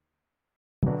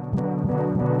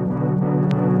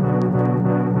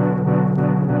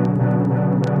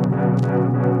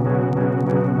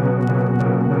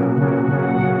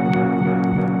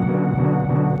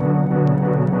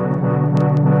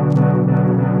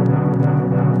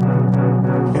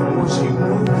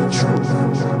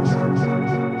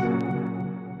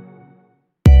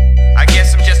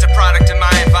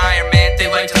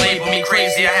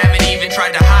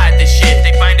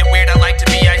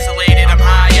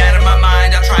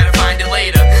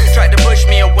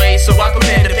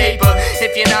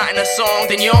writing a song,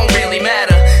 then you don't really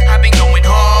matter. I've been going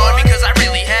hard because I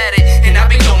really had it, and I've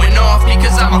been going off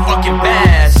because I'm a fucking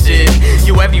bastard.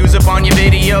 You have views up on your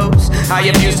videos, I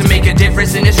have views to make a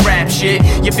difference in this rap shit.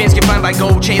 Your fans get fined by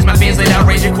gold chains, my fans let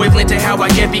outrage equivalent to how I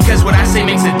get, because what I say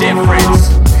makes a difference.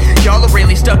 Y'all are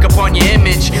really stuck up on your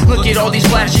image. Look at all these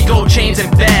flashy gold chains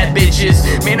and bad bitches.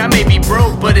 Man, I may be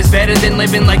broke, but it's better than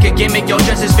living like a gimmick. Y'all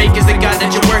just as fake as the God that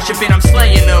you're worshiping. I'm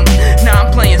slaying them. Nah,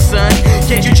 I'm playing, son.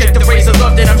 Can't you check the phrase of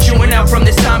love that I'm chewing out from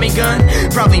this Tommy gun?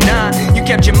 Probably not. You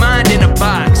kept your mind in a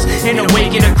box, in a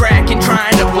wake, in a crack, and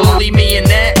trying to bully me, and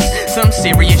that's some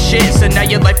serious shit. So now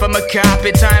your life I'm a cop,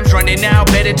 at times running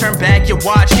out. Better turn back your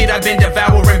watch, kid. I've been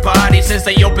devouring bodies since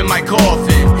they opened my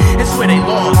coffin. It's where they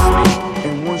lost me.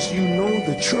 And once you know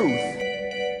the truth,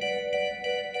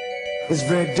 it's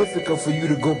very difficult for you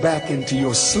to go back into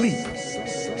your sleep.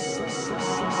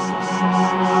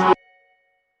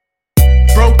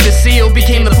 Broke the seal,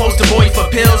 became the poster boy for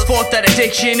pills. Fought that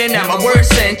addiction and now my words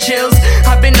send chills.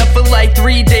 I've been up for like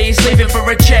 3 days, slaving for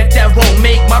a check that won't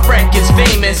make my records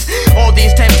famous. All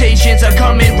these temptations are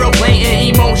coming real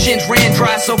blatant. Emotions ran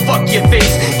dry, so fuck your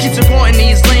face. Keep supporting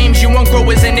these lames, you won't grow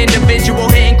as an individual.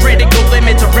 Hitting critical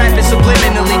limits of rapping,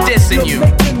 subliminally dissing you.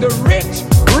 You're making the rich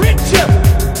richer.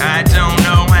 I don't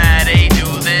know how they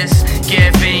do this,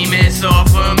 get famous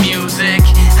off of music.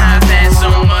 I've had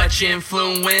so much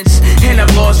influence, and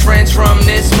I've lost friends from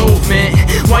this movement.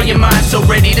 Why am I so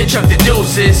ready to chuck the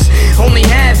deuces? Only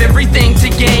have everything to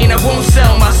gain, I won't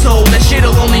sell my soul. That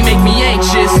shit'll only make me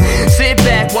anxious. Sit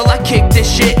back while I kick this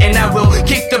shit, and I will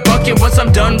kick the bucket once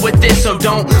I'm done with this. So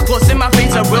don't floss in my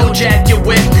face, I will jack your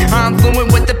whip. I'm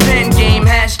fluent with the pen game,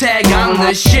 hashtag I'm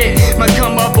the shit. My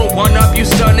come up or one up you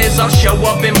stunners, I'll show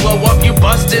up and blow up you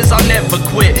busters. I'll never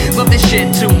quit, love this shit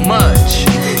too much.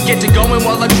 Get to going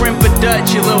while I crimp a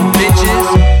Dutch, you little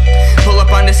bitches. Pull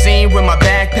up on the scene with my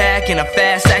backpack and a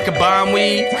fast sack of bomb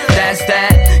weed. That's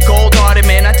that, cold-hearted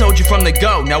man, I told you from the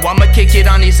go. Now I'ma kick it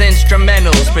on these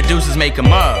instrumentals, producers make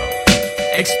them up.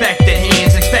 Expect the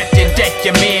hands, expecting deck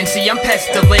your man. See, I'm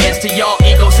pestilence to y'all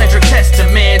egocentric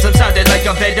testaments. I'm sounding like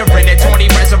a veteran at 20,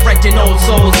 resurrecting old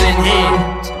souls in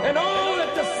hand. And all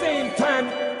at the same time.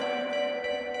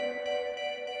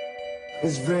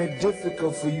 It's very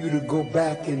difficult for you to go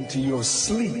back into your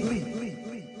sleep.